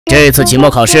这次期末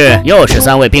考试又是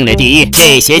3位并列第1，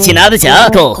这学期拿的奖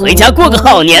够回家过个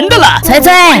好年的了。翠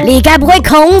翠，你该不会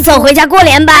空手回家过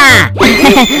年吧？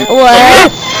我。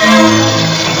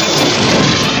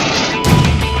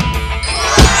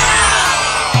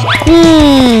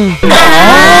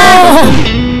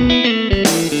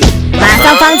马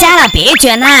上放假了，别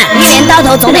卷了，一年到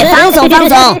头总得放松放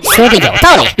松。说的有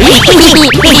道理。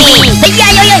哎呀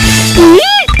呦呦！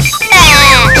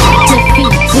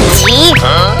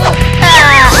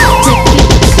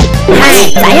嗨，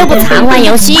咱又不常玩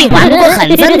游戏，玩不过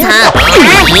很正常。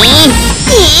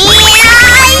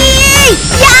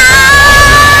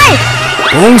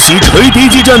恭喜锤敌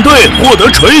机战队获得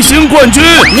锤星冠军！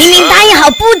明明答应好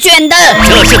不卷的，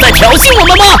这是在挑衅我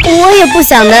们吗？我也不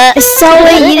想的，稍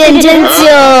微一认真就……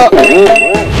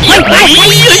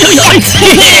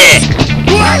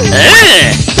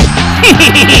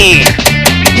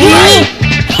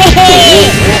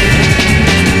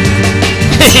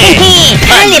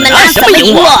看你们拿什么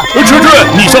赢我！芝芝，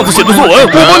你上次写的作文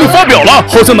我帮你发表了，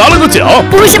好像拿了个奖。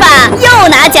不是吧？又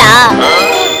拿奖？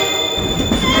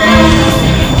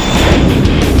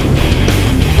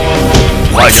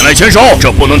快点来签收，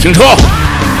这不能停车！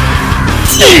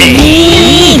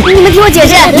你们听我解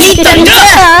释，你等着！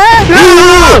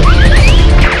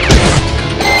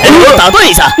打断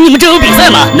一下，你们这有比赛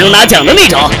吗？能拿奖的那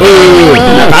种。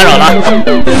那打扰了。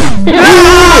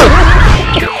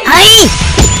哎！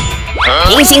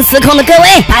平行时空的各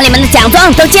位，把你们的奖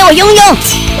状都借我用用。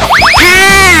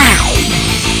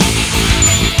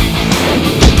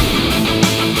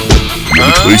你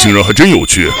锤星人还真有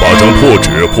趣，把张破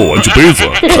纸、破玩具杯子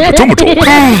看得这么重。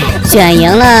哎，卷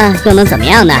赢了又能怎么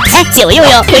样呢？哎，借我用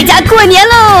用，回家过年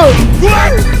喽！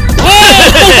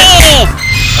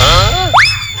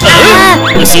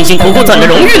我辛辛苦苦攒的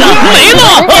荣誉呢，没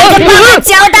了！爸爸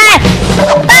交代，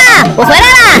爸，我回来了。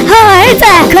好儿子，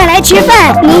快来吃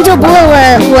饭。您就不问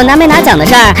问我拿没拿奖的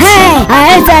事儿？嗨，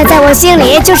儿子在我心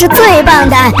里就是最棒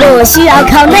的，不需要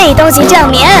靠那东西证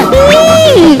明。儿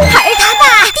他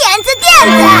爸，点子。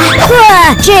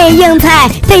呵，这硬菜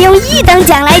得用1等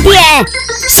奖来点，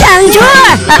上桌。